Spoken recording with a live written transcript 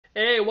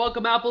Hey,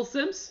 welcome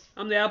Applesimps.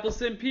 I'm the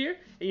Applesimp here,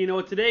 and you know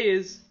what today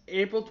is?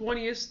 April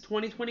 20th,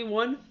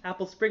 2021.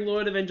 Apple Spring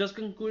Load event just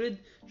concluded,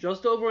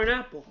 just over an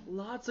Apple.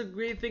 Lots of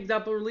great things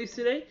Apple released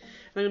today.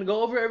 And I'm going to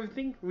go over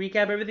everything,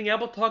 recap everything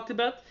Apple talked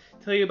about,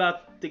 tell you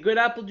about the good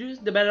apple juice,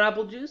 the bad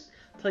apple juice,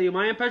 tell you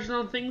my impression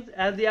on things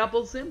as the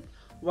Applesimp,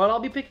 what I'll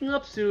be picking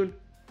up soon,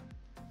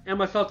 and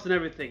my thoughts on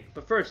everything.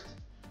 But first,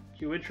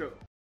 cue intro.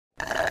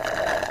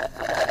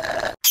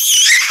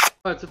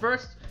 Alright, so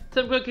first,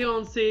 Simp came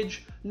on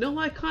stage. No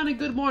iconic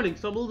good morning,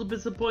 so I'm a little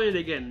disappointed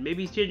again.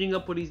 Maybe he's changing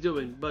up what he's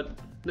doing, but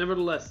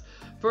nevertheless.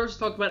 First,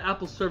 talk about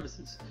Apple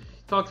services.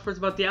 Talked first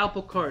about the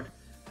Apple Card.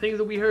 Things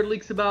that we heard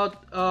leaks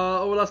about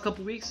over the last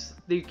couple weeks,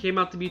 they came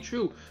out to be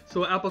true.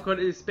 So Apple Card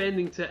is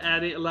expanding to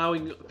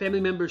allowing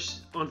family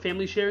members on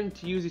family sharing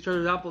to use each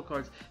other's Apple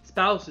Cards.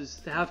 Spouses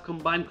to have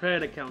combined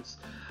credit accounts.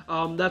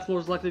 That's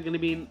most likely going to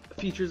be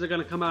features that are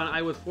going to come out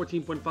in iOS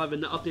 14.5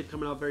 and the update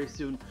coming out very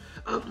soon.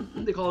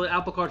 They call it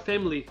Apple Card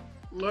Family.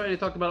 And they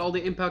talked about all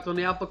the impact on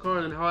the Apple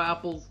Card and how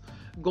Apple's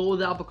goal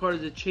with the Apple Card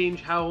is to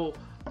change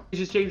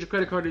the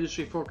credit card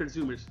industry for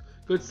consumers.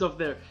 Good stuff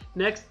there.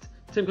 Next,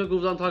 Tim Cook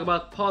goes on to talk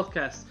about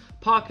podcasts.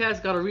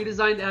 Podcasts got a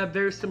redesigned app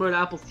very similar to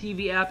Apple's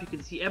TV app. You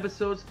can see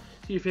episodes,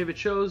 see your favorite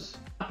shows.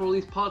 Apple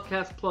released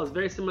Podcast Plus,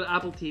 very similar to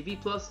Apple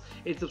TV Plus.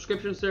 It's a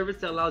subscription service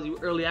that allows you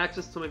early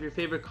access to some of your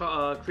favorite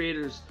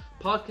creators'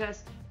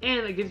 podcasts,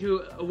 and it gives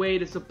you a way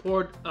to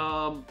support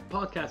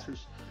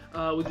podcasters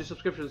with your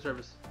subscription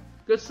service.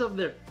 Good stuff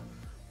there.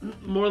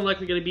 More than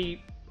likely going to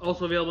be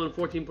also available in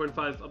 14.5,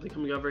 update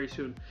coming out very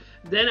soon.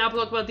 Then Apple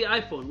talked about the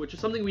iPhone, which is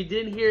something we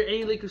didn't hear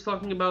any leakers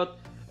talking about,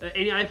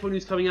 any iPhone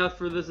news coming out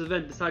for this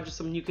event, besides just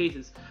some new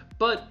cases.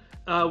 But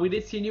we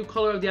did see a new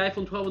color of the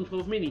iPhone 12 and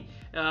 12 mini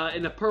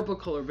in a purple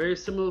color, very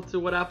similar to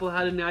what Apple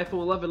had in the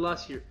iPhone 11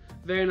 last year.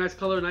 Very nice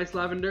color, nice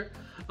lavender.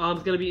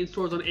 It's going to be in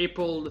stores on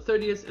April the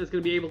 30th, and it's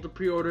going to be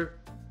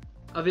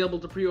available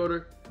to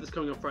pre-order this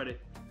coming up Friday.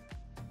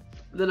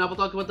 Then Apple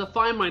talked about the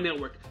Find My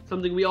network,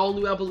 something we all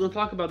knew Apple was going to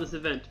talk about this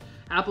event.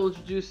 Apple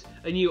introduced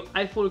a new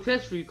iPhone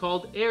accessory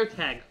called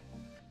AirTag.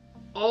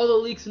 All the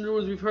leaks and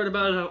rumors we've heard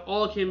about it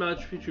all came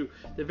out to be true.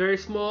 They're very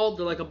small,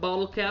 they're like a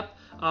bottle cap.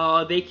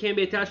 They can't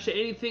be attached to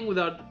anything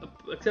without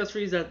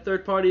accessories that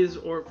third parties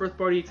or first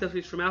party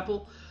accessories from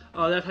Apple.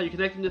 That's how you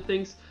connect them to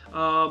things.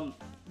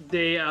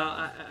 They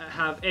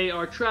have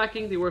AR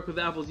tracking, they work with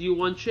Apple's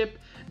U1 chip.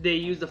 They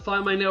use the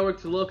Find My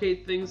network to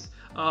locate things.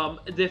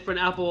 Different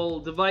Apple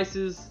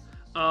devices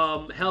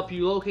help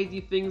you locate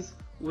these things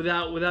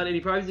without any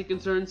privacy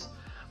concerns.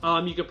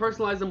 You can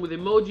personalize them with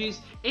emojis.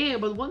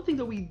 But one thing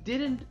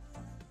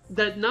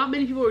that not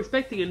many people were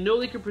expecting and no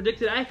leaker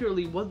predicted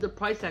accurately was the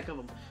price tag of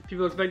them. People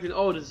were expecting,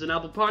 oh, this is an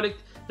Apple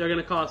product, they're going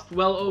to cost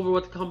well over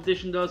what the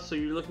competition does, so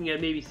you're looking at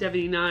maybe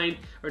 $79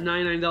 or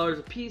 $99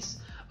 a piece.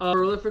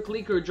 Prolific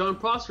leaker John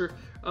Prosser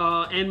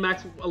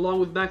along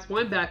with Max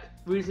Weinbach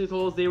recently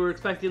told us they were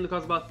expecting to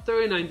cost about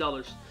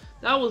 $39.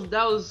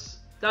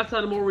 That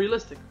sounded more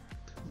realistic.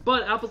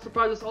 But Apple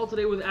surprised us all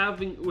today with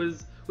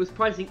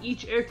pricing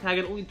each AirTag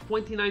at only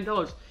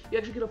 $29. You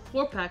actually get a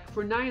 4-pack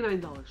for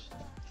 $99.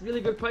 It's really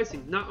good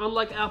pricing, not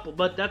unlike Apple,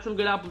 but that's some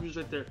good Apple juice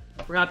right there.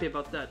 We're happy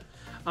about that.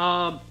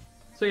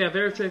 So yeah,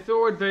 very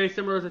straightforward, very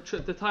similar to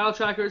the tile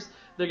trackers.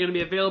 They're going to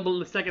be available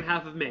in the second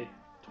half of May.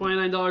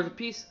 $29 a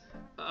piece,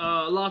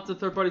 lots of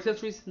third-party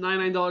accessories,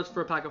 $99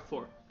 for a pack of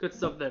 4. Good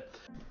stuff there.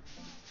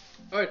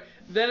 Alright,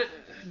 then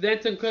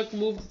Tim Cook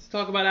moved to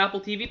talk about Apple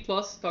TV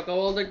Plus, talk about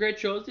all their great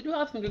shows. They do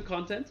have some good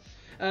content.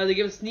 They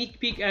give a sneak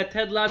peek at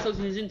Ted Lasso's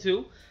Season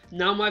 2.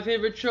 Now my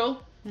favorite show.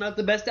 Not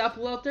the best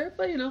Apple out there,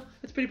 but you know,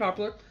 it's pretty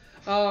popular.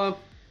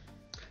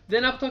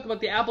 Then Apple talked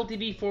about the Apple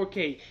TV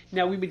 4K.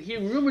 Now we've been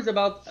hearing rumors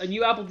about a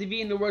new Apple TV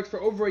in the works for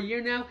over a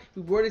year now.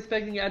 We weren't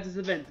expecting it at this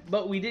event,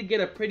 but we did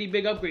get a pretty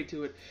big upgrade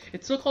to it.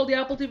 It's still called the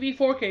Apple TV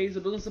 4K, so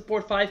it doesn't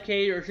support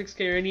 5K or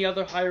 6K or any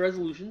other higher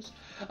resolutions.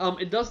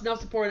 It does now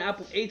support an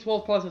Apple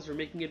A12 processor,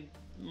 making it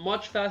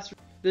much faster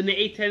than the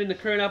A10 in the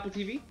current Apple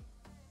TV.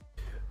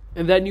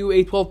 And that new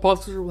A12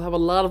 processor will have a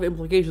lot of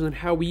implications on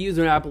how we use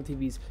our Apple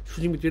TVs.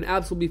 Switching between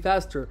apps will be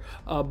faster,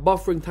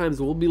 buffering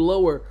times will be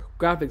lower,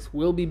 graphics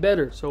will be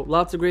better. So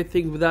lots of great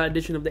things with that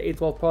addition of the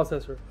A12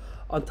 processor.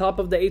 On top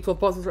of the A12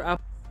 processor,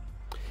 Apple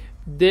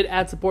did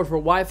add support for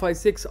Wi-Fi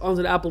 6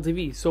 onto the Apple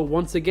TV. So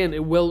once again,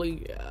 it will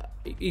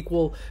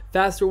equal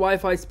faster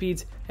Wi-Fi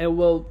speeds and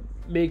will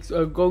make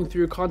going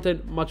through your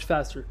content much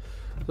faster.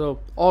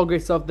 So all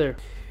great stuff there.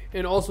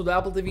 And also, the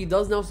Apple TV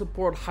does now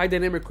support high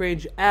dynamic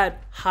range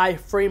at high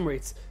frame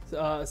rates.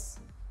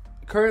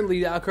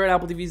 Currently, the current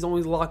Apple TV is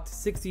only locked to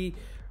 60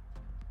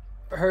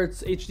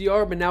 Hz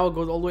HDR, but now it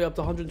goes all the way up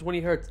to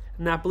 120 Hz.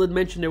 And Apple did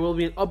mention there will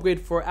be an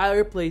upgrade for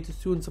AirPlay to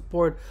soon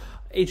support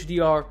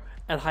HDR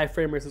at high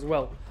frame rates as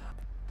well.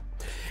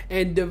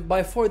 And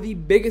by far the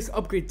biggest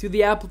upgrade to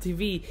the Apple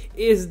TV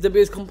is the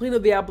biggest complaint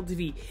of the Apple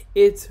TV.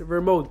 It's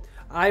remote.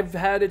 I've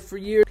had it for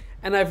years,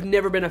 and I've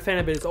never been a fan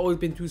of it. It's always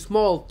been too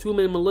small, too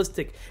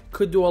minimalistic,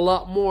 could do a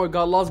lot more,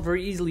 got lost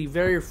very easily,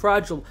 very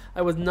fragile.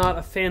 I was not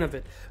a fan of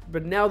it.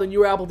 But now the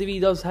newer Apple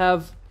TV does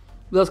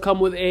come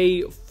with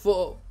a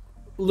full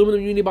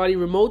aluminum unibody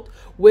remote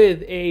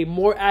with a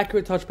more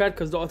accurate touchpad,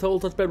 because the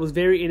old touchpad was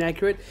very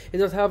inaccurate. It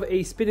does have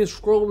a spinning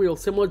scroll wheel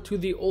similar to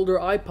the older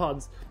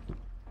iPods,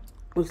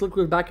 which looked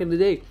good back in the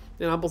day.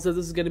 And Apple says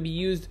this is going to be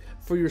used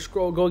for your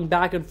scroll going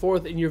back and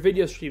forth in your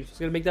video streams. It's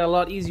going to make that a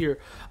lot easier.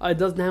 It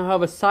does now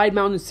have a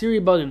side-mounted Siri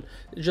button,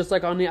 just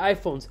like on the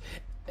iPhones.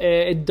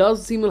 It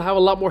does seem to have a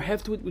lot more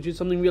heft to it, which is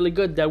something really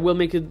good that will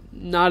make it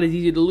not as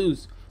easy to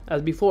lose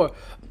as before.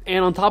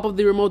 And on top of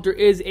the remote, there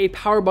is a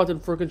power button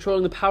for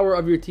controlling the power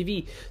of your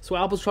TV. So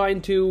Apple's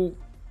trying to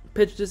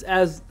pitch this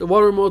as the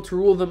one remote to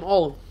rule them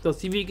all. It does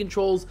TV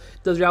controls,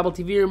 does your Apple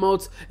TV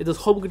remotes, it does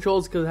home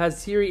controls because it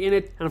has Siri in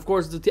it, and of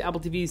course the Apple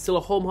TV is still a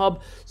home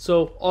hub,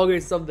 so all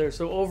great stuff there.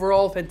 So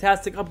overall,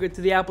 fantastic upgrade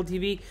to the Apple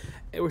TV.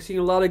 We're seeing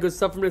a lot of good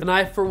stuff from it, and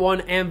I, for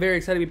one, am very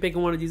excited to be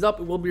picking one of these up.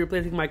 It will be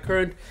replacing my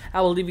current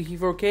Apple TV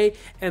 4K,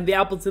 and the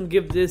Applesimp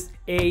give this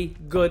a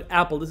good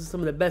apple. This is some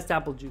of the best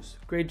apple juice.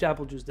 Great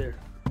apple juice there.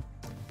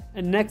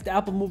 And next,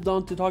 Apple moved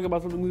on to talk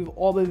about something we've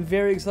all been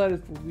very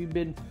excited for. We've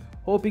been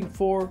hoping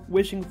for,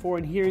 wishing for,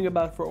 and hearing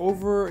about for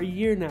over a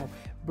year now.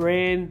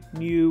 Brand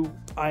new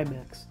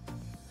iMacs.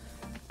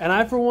 And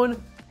I, for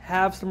one,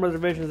 have some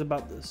reservations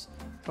about this.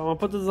 So I'm going to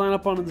put the design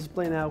up on the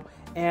display now.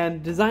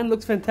 And design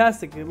looks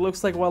fantastic. It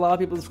looks like what a lot of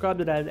people described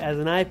it as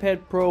an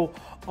iPad Pro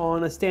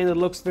on a stand that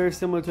looks very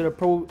similar to the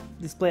Pro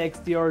Display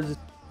XDR's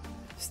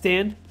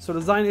stand. So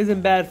design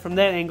isn't bad from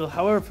that angle.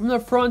 However, from the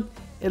front,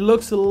 it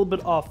looks a little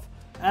bit off.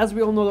 As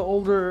we all know, the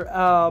older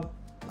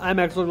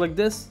iMacs look like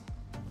this.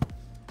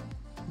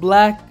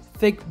 Black,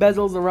 thick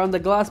bezels around the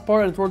glass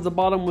part, and towards the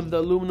bottom with the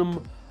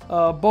aluminum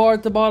bar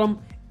at the bottom,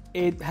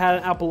 it had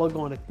an Apple logo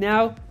on it.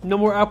 Now, no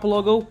more Apple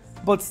logo,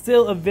 but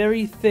still a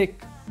very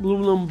thick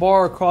aluminum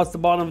bar across the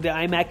bottom of the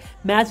iMac,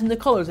 matching the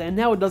colors. And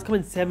now it does come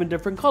in 7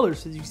 different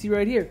colors, as you see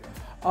right here.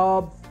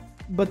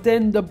 But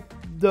then the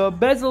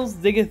bezels,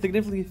 they get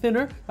significantly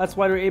thinner. That's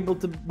why they're able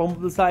to bump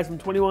up the size from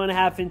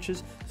 21.5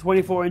 inches to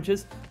 24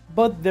 inches.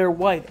 But they're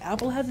white.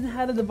 Apple hasn't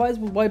had a device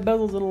with white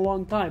bezels in a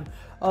long time,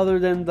 other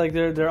than like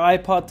their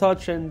iPod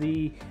Touch and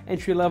the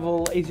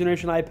entry-level 8th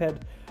generation iPad.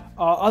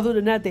 Other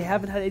than that, they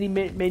haven't had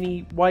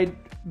many white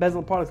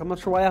bezel products. I'm not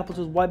sure why Apple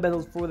chose white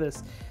bezels for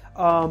this.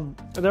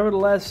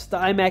 Nevertheless, the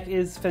iMac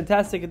is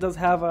fantastic. It does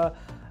have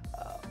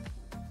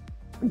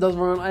it does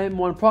run an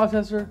M1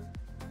 processor.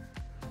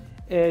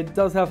 It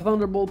does have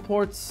Thunderbolt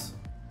ports.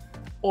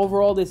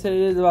 Overall, they said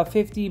it is about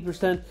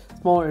 50%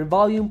 smaller in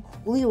volume,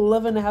 only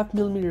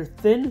 11.5mm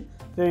thin.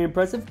 Very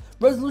impressive.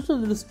 Resolution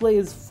of the display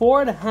is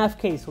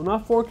 4.5K, so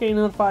not 4K,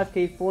 not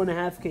 5K,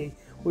 4.5K,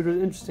 which was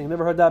interesting.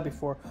 Never heard that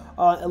before.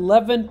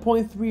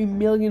 11.3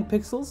 million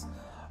pixels.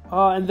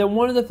 And then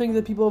one of the things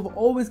that people have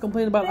always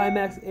complained about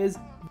iMacs is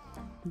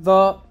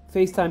the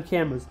FaceTime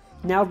cameras.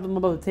 Now it's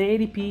about the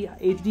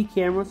 1080p HD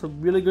camera, so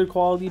really good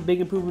quality,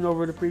 big improvement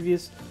over the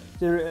previous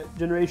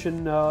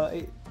generation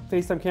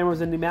FaceTime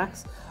cameras in the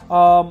Macs.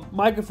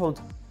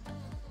 Microphones.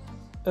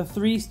 A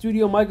 3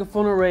 studio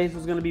microphone array, which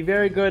is going to be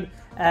very good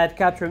at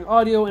capturing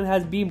audio, and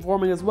has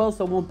beamforming as well,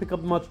 so it won't pick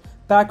up much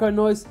background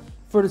noise.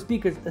 For the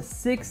speakers, a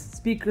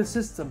 6-speaker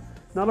system.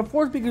 Not a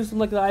 4-speaker system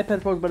like the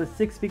iPad Pro, but a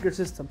 6-speaker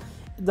system.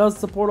 It does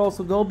support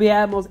also Dolby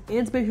Atmos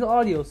and spatial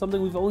audio,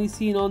 something we've only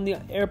seen on the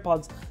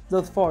AirPods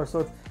thus far.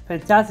 So it's a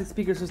fantastic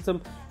speaker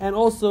system, and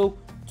also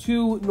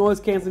 2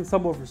 noise-canceling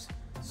subwoofers.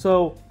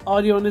 So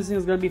audio on this thing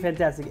is going to be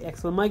fantastic.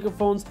 Excellent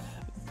microphones,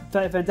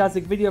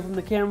 fantastic video from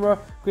the camera,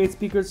 great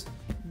speakers,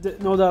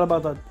 no doubt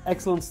about that.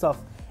 Excellent stuff.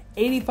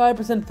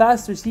 85%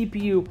 faster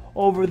CPU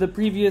over the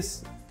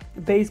previous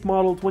base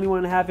model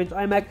 21.5-inch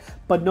iMac,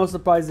 but no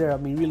surprise there. I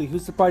mean, really,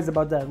 who's surprised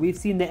about that? We've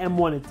seen the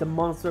M1, it's a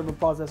monster of a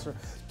processor.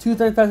 2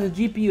 times faster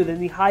GPU than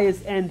the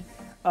highest end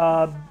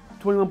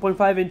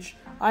 21.5-inch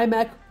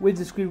iMac with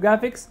discrete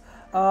graphics.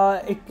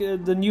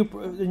 The new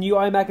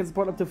iMac can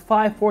support up to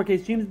 5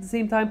 4K streams at the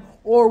same time,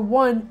 or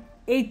 1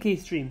 8K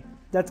stream.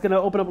 That's going to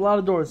open up a lot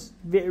of doors.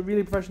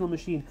 Really professional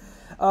machine.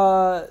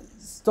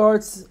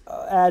 Starts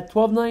at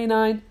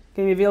 $12.99.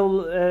 Can be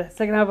available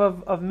second half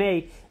of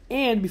May.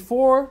 And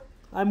before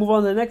I move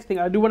on to the next thing,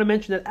 I do want to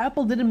mention that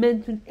Apple didn't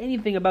mention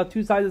anything about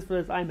 2 sizes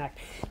for this iMac.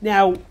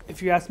 Now,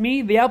 if you ask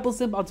me, the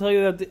Applesimp, I'll tell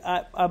you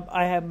that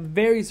I am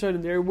very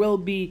certain there will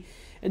be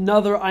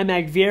another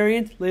iMac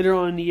variant later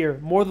on in the year.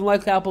 More than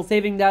likely, Apple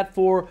saving that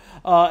for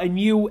a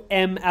new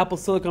M Apple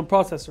Silicon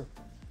processor.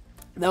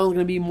 That one's going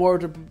to be more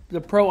the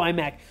Pro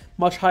iMac,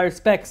 much higher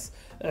specs,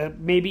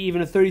 maybe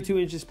even a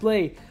 32-inch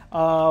display,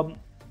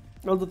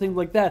 other things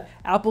like that.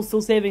 Apple's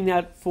still saving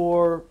that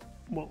for,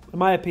 well, in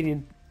my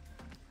opinion,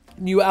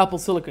 new Apple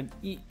Silicon,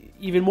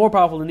 even more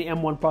powerful than the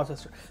M1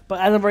 processor. But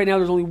as of right now,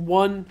 there's only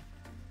one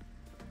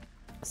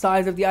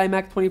size of the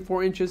iMac,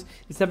 24 inches,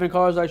 the 7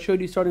 colors I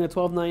showed you starting at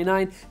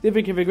 $12.99.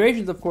 Different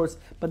configurations, of course,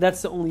 but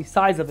that's the only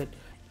size of it.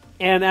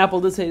 And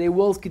Apple does say they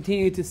will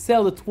continue to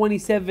sell the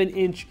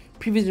 27-inch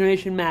previous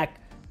generation Mac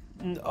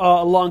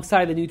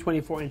alongside the new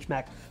 24-inch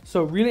Mac.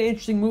 So really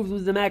interesting moves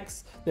with the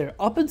Macs there.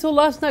 Up until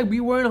last night,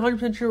 we weren't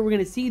 100% sure we're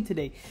going to see it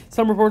today.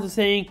 Some reports are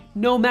saying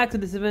no Macs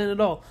at this event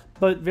at all.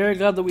 But very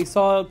glad that we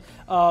saw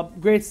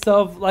it. Great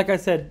stuff. Like I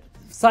said,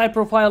 Side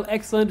profile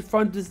excellent,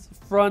 front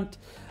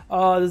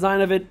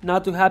design of it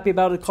not too happy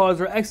about it. Colors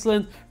are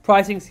excellent.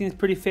 Pricing seems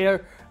pretty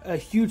fair.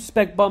 Huge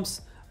spec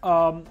bumps.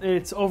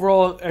 It's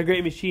overall a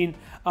great machine.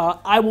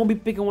 I won't be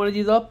picking one of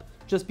these up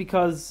just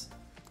because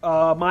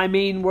my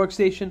main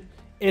workstation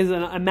is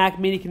a Mac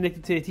Mini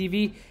connected to a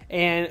TV,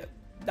 and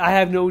I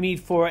have no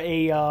need for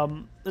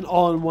an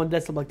all-in-one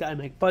desktop like the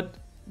iMac. But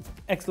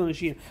excellent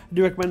machine. I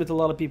do recommend it to a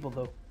lot of people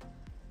though.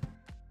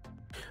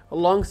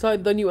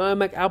 Alongside the new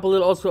iMac, Apple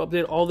did also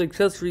update all the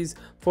accessories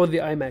for the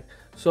iMac.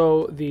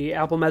 So the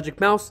Apple Magic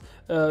Mouse,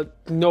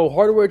 no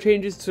hardware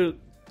changes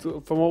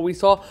from what we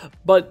saw,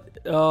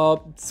 but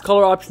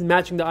color options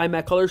matching the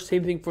iMac colors.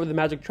 Same thing for the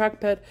Magic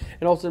Trackpad,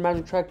 and also the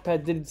Magic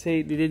Trackpad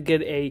did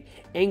get a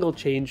angle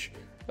change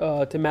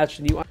to match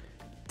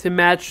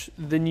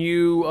the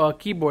new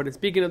keyboard. And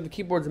speaking of the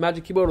keyboards, the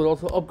Magic Keyboard was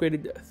also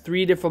upgraded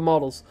 3 different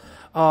models.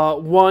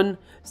 One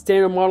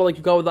standard model like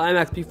you got with the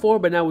iMacs before,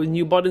 but now with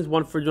new buttons,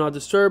 one for Do Not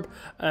Disturb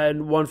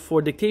and one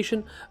for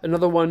dictation.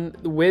 Another one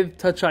with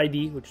Touch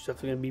ID, which is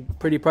definitely going to be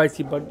pretty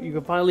pricey, but you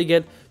can finally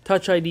get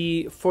Touch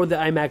ID for the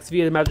iMacs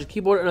via the Magic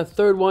Keyboard, and a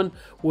third one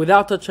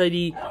without Touch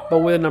ID, but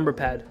with a number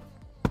pad.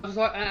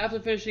 After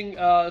finishing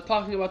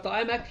talking about the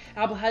iMac,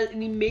 Apple had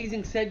an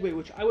amazing segue,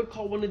 which I would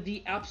call one of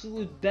the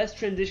absolute best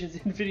transitions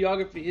in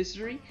videography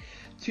history,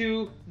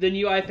 to the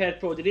new iPad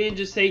Pro. They didn't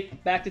just say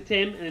back to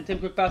Tim, and then Tim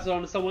could pass it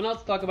on to someone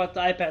else to talk about the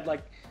iPad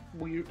like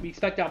we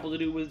expect Apple to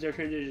do with their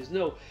transitions.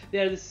 No, they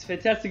had this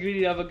fantastic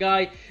video of a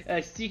guy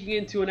sneaking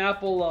into an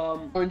Apple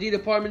R&D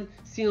department,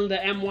 stealing the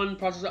M1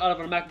 processor out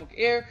of a MacBook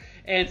Air,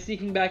 and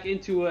sneaking back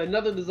into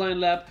another design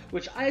lab,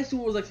 which I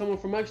assume was like someone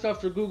from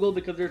Microsoft or Google,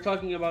 because they're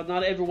talking about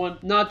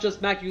not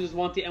just Mac users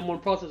want the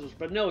M1 processors.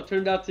 But no, it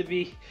turned out to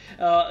be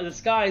a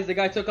disguise. The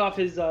guy took off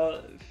his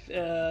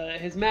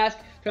mask,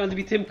 turned out to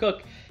be Tim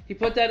Cook. He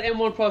put that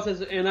M1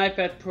 processor in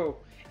iPad Pro,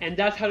 and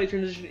that's how they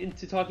transitioned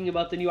into talking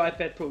about the new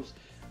iPad Pros.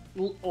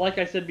 Like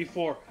I said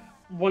before,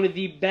 one of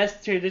the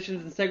best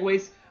transitions and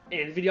segues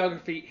in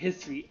videography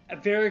history. A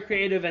very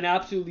creative and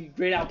absolutely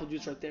great apple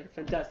juice right there.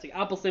 Fantastic.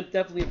 Applesimp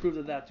definitely approved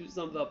of that. 2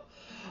 thumbs up.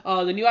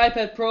 The new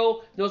iPad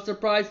Pro, no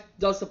surprise,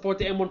 does support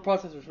the M1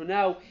 processor. So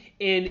now,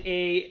 in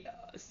a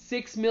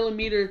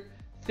 6mm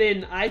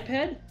thin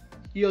iPad,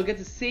 you'll get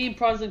the same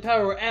processing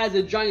power as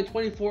a giant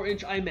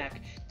 24-inch iMac.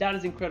 That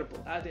is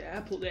incredible. The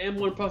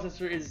M1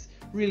 processor is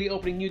really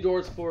opening new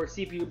doors for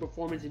CPU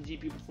performance and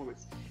GPU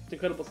performance. It's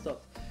incredible stuff.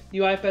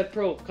 New iPad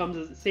Pro comes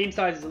as the same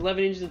size as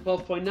 11 inches and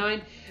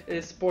 12.9.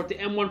 It supports the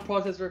M1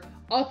 processor,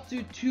 up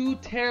to 2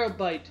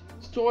 terabyte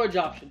storage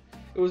option.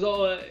 It was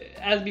all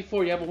as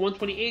before. You have a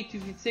 128,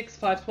 256,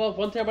 512,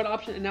 1 terabyte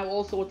option, and now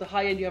also with the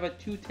high end you have a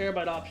 2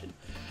 terabyte option.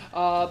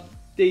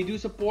 They do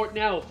support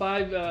now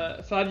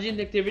 5G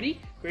connectivity.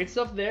 Great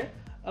stuff there.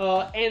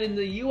 And in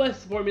the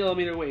US, support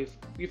millimeter wave.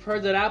 We've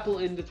heard that Apple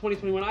in the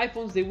 2021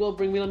 iPhones, they will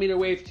bring millimeter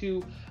wave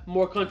to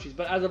more countries.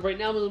 But as of right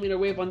now, millimeter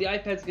wave on the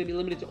iPad is going to be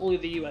limited to only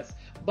the US.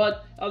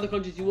 But other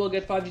countries, you will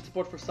get 5G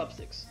support for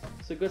sub-6.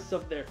 So good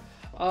stuff there.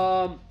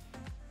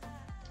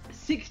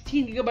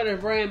 16GB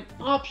of RAM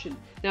option.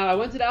 Now I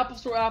went to the Apple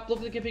Store app,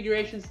 looked at the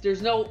configurations.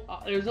 There's no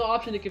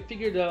option to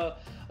configure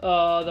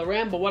the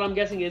RAM, but what I'm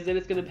guessing is that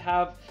it's going to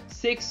have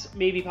 6,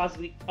 maybe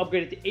possibly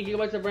upgraded to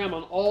 8GB of RAM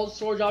on all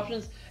storage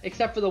options,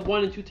 except for the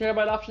 1 and 2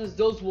 terabyte options.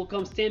 Those will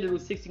come standard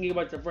with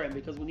 16GB of RAM,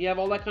 because when you have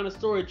all that kind of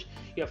storage,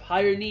 you have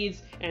higher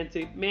needs, and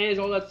to manage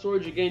all that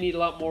storage, you're going to need a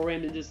lot more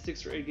RAM than just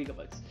 6 or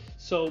 8GB.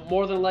 So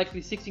more than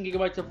likely,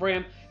 16GB of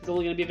RAM is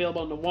only going to be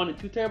available on the 1 and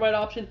 2 terabyte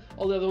option.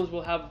 All the other ones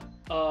will have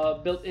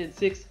built-in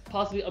 6,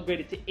 possibly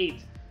upgraded to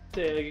 8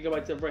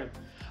 GB of RAM.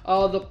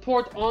 The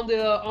port on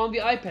the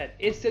iPad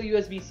is still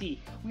USB-C.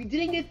 We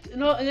didn't get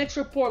an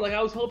extra port like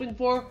I was hoping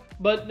for,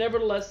 but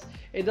nevertheless,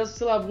 it does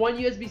still have 1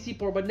 USB-C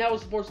port, but now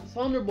it supports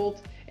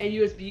Thunderbolt and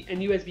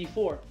USB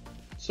 4.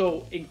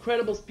 So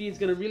incredible speed. It's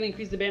going to really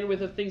increase the bandwidth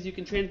of things you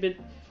can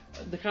transmit,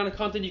 the kind of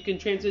content you can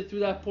transmit through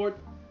that port.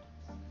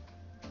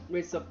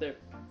 Great stuff there.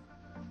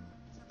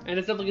 And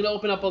it's definitely going to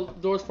open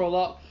up doors for a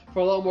lot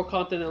more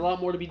content and a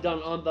lot more to be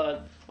done on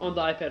the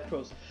iPad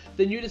Pros.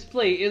 The new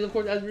display is, of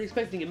course, as we were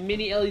expecting, a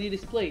mini LED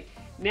display.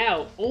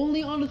 Now,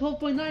 only on the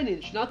 12.9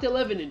 inch, not the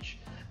 11 inch.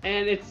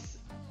 And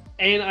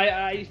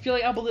I feel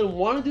like Apple didn't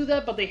want to do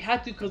that, but they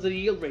had to because of the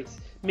yield rates.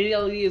 Mini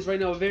LED is right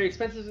now a very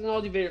expensive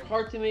technology, very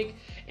hard to make,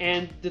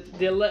 and the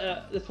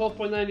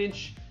 12.9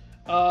 inch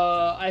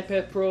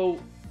iPad Pro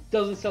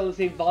doesn't sell the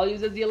same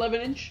volumes as the 11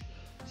 inch.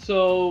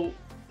 So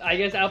I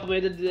guess Apple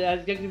made the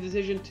executive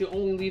decision to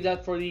only leave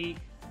that for the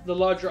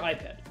larger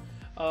iPad.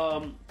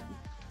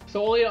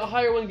 So only a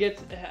higher one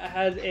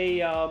has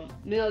a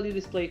mini LED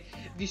display.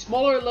 The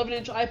smaller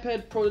 11-inch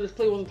iPad Pro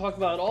display wasn't talked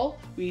about at all.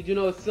 We do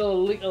know it's still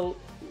a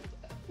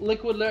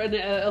liquid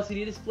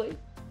LCD display.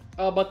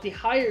 But the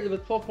higher, the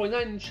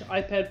 12.9-inch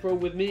iPad Pro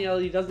with mini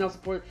LED does now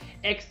support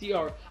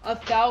XDR,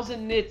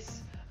 1,000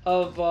 nits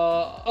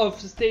of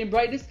sustained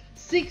brightness,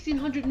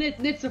 1,600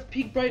 nits of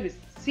peak brightness.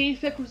 Same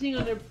spec we're seeing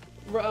on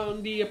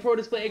the Pro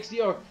Display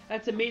XDR.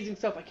 That's amazing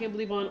stuff. I can't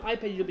believe on an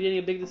iPad you'll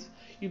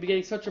be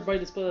getting such a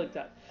bright display like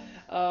that.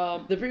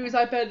 The previous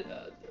iPad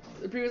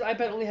the previous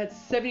iPad only had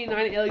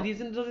 79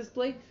 LEDs in the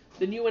display.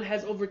 The new one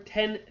has over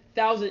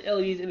 10,000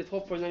 LEDs in a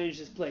 12.9-inch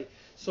display.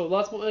 So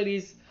lots more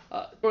LEDs,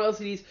 more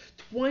LCDs,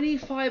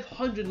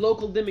 2,500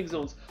 local dimming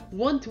zones,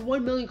 1 to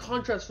 1 million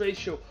contrast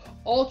ratio,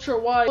 ultra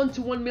wide 1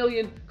 to 1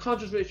 million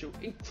contrast ratio.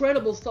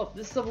 Incredible stuff.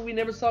 This is stuff we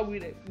never saw.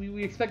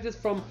 We expect this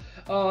from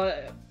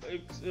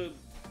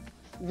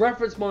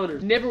reference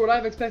monitors. Never would I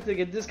have expected to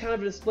get this kind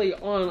of a display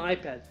on an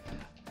iPad.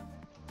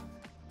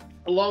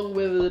 Along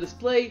with the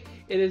display,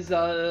 it is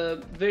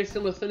very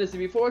similar thinness to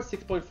before,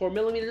 6.4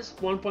 millimeters,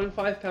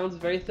 1.5 pounds,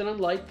 very thin and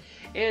light.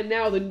 And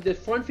now the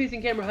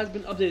front-facing camera has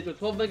been updated to a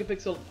 12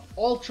 megapixel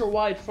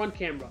ultra-wide front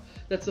camera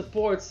that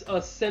supports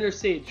center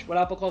stage, what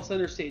Apple calls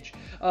center stage.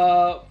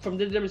 From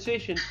the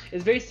demonstration,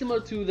 it's very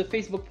similar to the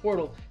Facebook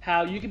portal,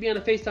 how you can be on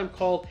a FaceTime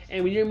call,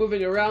 and when you're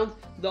moving around,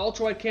 the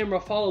ultra-wide camera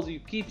follows you,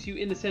 keeps you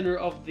in the center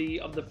of the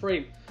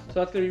frame. So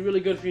that's going to be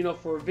really good for,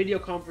 for video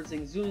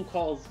conferencing, Zoom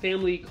calls,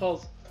 family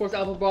calls. Of course,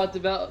 Apple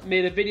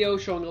made a video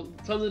showing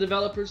tons of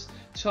developers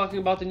talking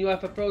about the new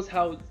iPad Pros,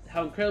 how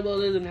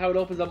incredible it is and how it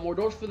opens up more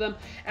doors for them.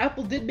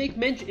 Apple did make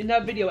mention in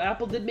that video.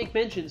 Apple did make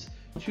mentions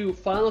to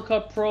Final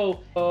Cut Pro.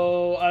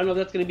 Oh, I don't know if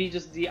that's going to be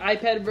just the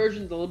iPad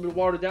version, the little bit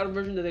watered down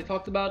version that they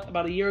talked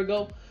about a year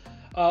ago,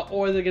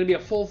 or they're going to be a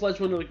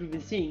full-fledged one like we've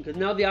been seeing. Because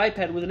now the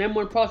iPad with an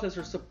M1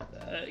 processor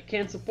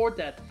can support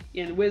that,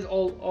 and with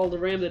all the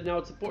RAM that now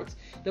it supports,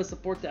 it does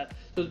support that.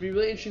 So it'll be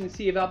really interesting to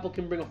see if Apple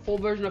can bring a full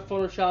version of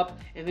Photoshop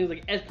and things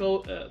like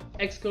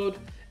Xcode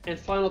and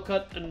Final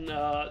Cut and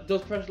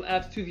those professional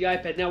apps to the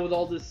iPad now with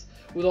all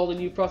the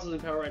new processing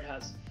power it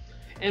has.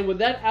 And with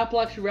that,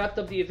 Apple actually wrapped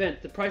up the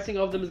event. The pricing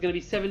of them is going to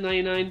be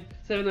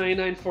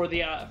 $799 for the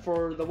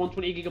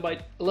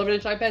 128GB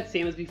 11-inch iPad,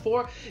 same as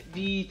before.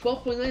 The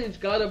 12.9-inch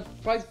got a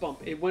price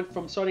bump. It went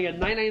from starting at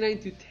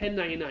 $999 to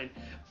 $1099.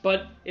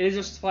 But it is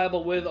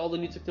justifiable with all the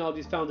new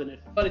technologies found in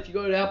it. But if you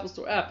go to the Apple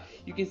Store app,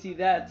 you can see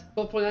that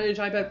 12.9-inch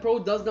iPad Pro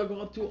does now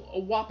go up to a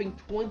whopping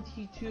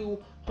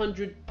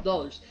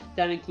 $2,200.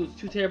 That includes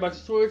 2 TB of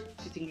storage,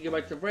 16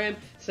 GB of RAM,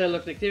 cellular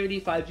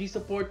connectivity, 5G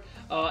support,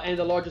 and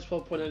the largest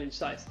 12.9-inch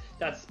size.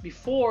 That's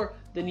before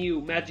the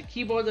new Magic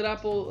Keyboard that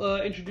Apple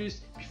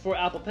introduced, before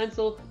Apple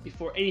Pencil,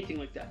 before anything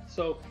like that.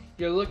 So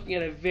you're looking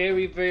at a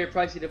very, very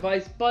pricey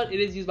device, but it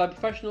is used by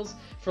professionals.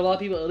 For a lot of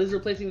people, it is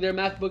replacing their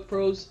MacBook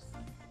Pros.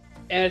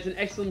 And it's an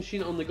excellent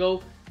machine on the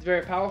go. It's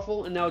very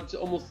powerful, and now it's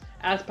almost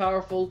as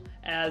powerful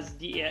as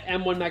the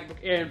M1 MacBook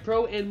Air and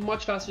Pro, and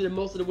much faster than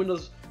most of the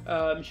Windows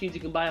machines you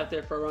can buy out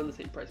there for around the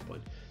same price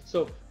point.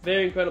 So,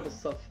 very incredible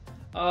stuff.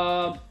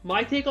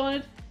 My take on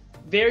it,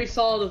 very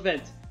solid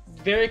event.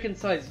 Very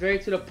concise, very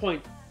to the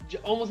point.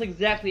 Almost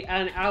exactly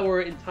at an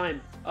hour in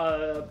time.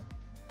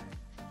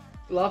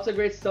 Lots of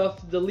great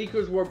stuff. The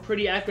leakers were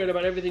pretty accurate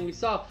about everything we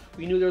saw.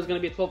 We knew there was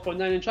going to be a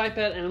 12.9-inch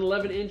iPad and an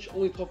 11-inch,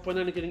 only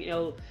 12.9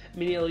 getting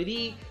mini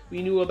LED.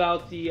 We knew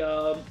about the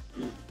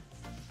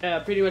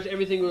pretty much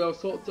everything that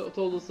was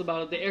told us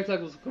about it. The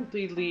AirTag was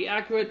completely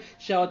accurate.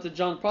 Shout out to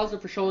John Prosser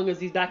for showing us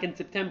these back in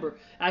September.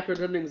 Accurate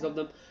renderings of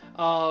them.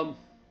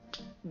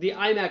 The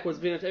iMac was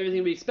pretty much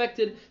everything we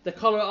expected. The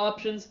color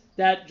options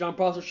that John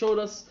Prosser showed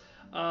us.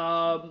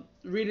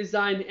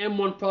 Redesigned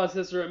M1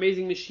 processor,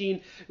 amazing machine.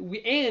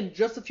 And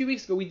just a few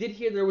weeks ago, we did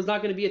hear there was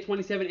not going to be a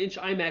 27-inch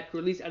iMac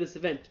released at this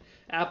event.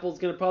 Apple's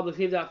going to probably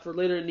save that for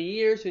later in the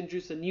year to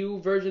introduce a new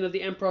version of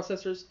the M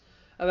processors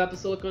of Apple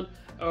Silicon,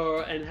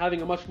 and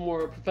having a much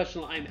more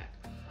professional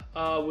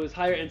iMac with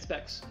higher end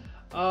specs.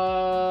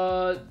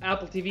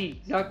 Apple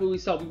TV, exactly what we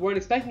saw. We weren't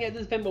expecting it at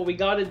this event, but we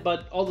got it.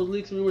 But all the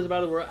leaks and rumors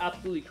about it were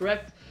absolutely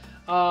correct.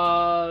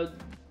 Others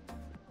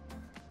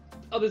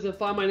that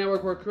Find My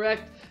Network were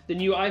correct. The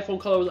new iPhone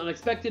color was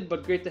unexpected,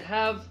 but great to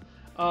have.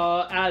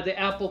 The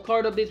Apple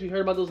Card updates, we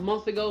heard about those a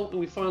month ago, and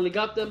we finally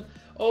got them.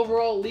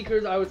 Overall,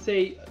 leakers, I would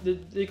say, the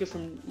leakers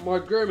from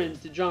Mark Gurman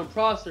to John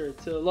Prosser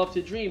to Love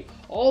to Dream,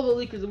 all the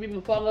leakers that we've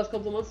been following the last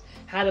couple of months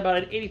had about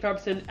an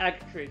 85%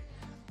 accuracy rate,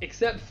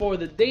 except for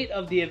the date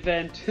of the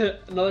event.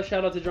 Another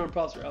shout out to John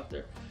Prosser out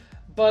there.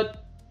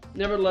 But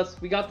nevertheless,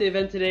 we got the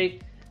event today.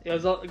 It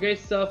was great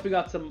stuff. We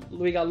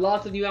got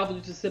lots of new Apple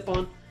juice to sip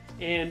on,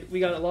 and we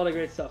got a lot of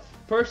great stuff.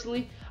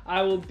 Personally,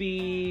 I will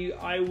be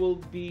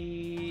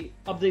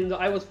updating the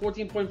iOS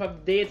 14.5 the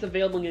day it's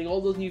available and getting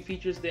all those new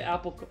features, the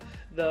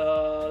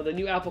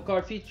new Apple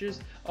Card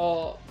features,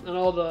 and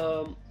all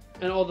the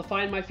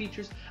Find My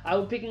features. I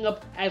will be picking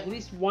up at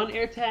least one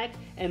AirTag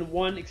and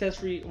one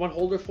accessory, one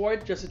holder for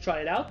it, just to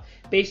try it out.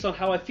 Based on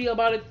how I feel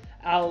about it,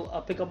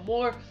 I'll pick up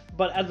more,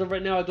 but as of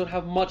right now, I don't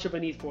have much of a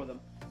need for them.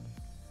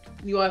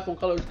 New iPhone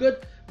color is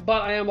good,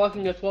 but I am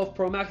rocking a 12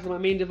 Pro Max as my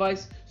main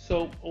device,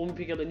 so only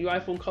picking up the new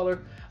iPhone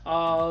color.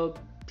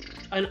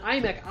 An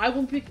iMac, I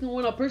won't pick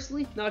one up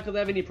personally, not because I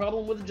have any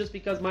problem with it, just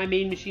because my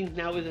main machine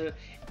now is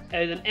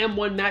an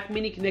M1 Mac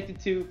Mini connected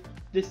to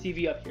this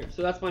TV up here.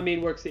 So that's my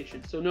main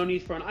workstation. So no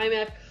need for an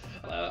iMac.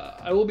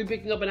 I will be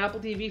picking up an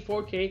Apple TV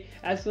 4K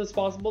as soon as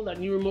possible. That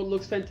new remote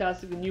looks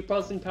fantastic. The new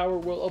processing power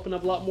will open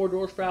up a lot more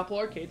doors for Apple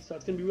Arcade, so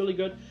that's going to be really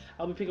good.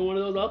 I'll be picking one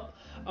of those up.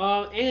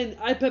 And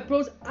iPad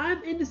Pros, I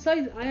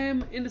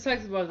am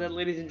indecisive about that,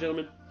 ladies and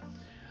gentlemen.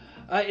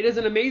 It is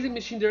an amazing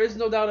machine. There is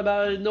no doubt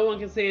about it. No one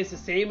can say it's the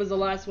same as the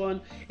last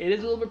one. It is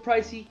a little bit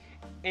pricey,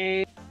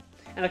 and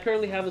I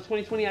currently have a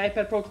 2020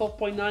 iPad Pro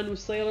 12.9 with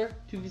Sailor,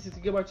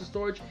 256 gigabytes of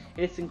storage.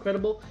 It's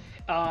incredible.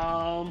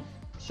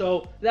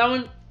 So that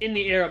one in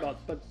the air about,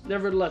 but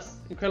nevertheless,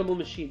 incredible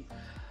machine.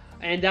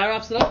 And that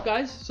wraps it up,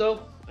 guys.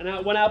 So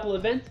one Apple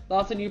event,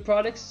 lots of new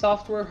products,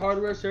 software,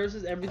 hardware,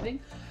 services, everything.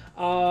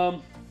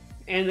 And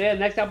yeah,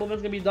 next Apple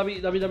event is gonna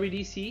be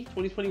WWDC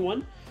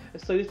 2021.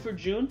 It's slated for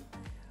June.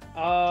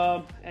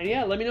 And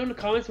yeah, let me know in the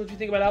comments what you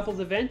think about Apple's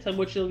event and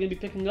what you're going to be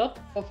picking up.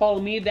 Follow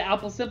me, the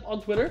Applesimp,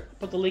 on Twitter.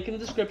 Put the link in the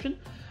description,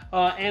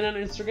 and on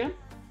Instagram,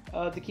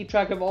 to keep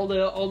track of all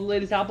the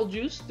latest Apple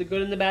juice, the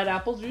good and the bad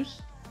Apple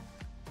juice,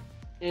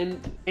 and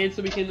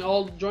so we can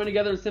all join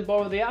together and simp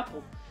over the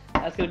Apple.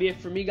 That's going to be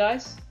it for me,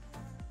 guys.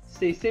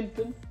 Stay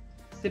simping,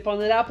 sip on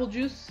that apple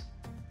juice,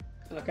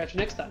 and I'll catch you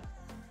next time.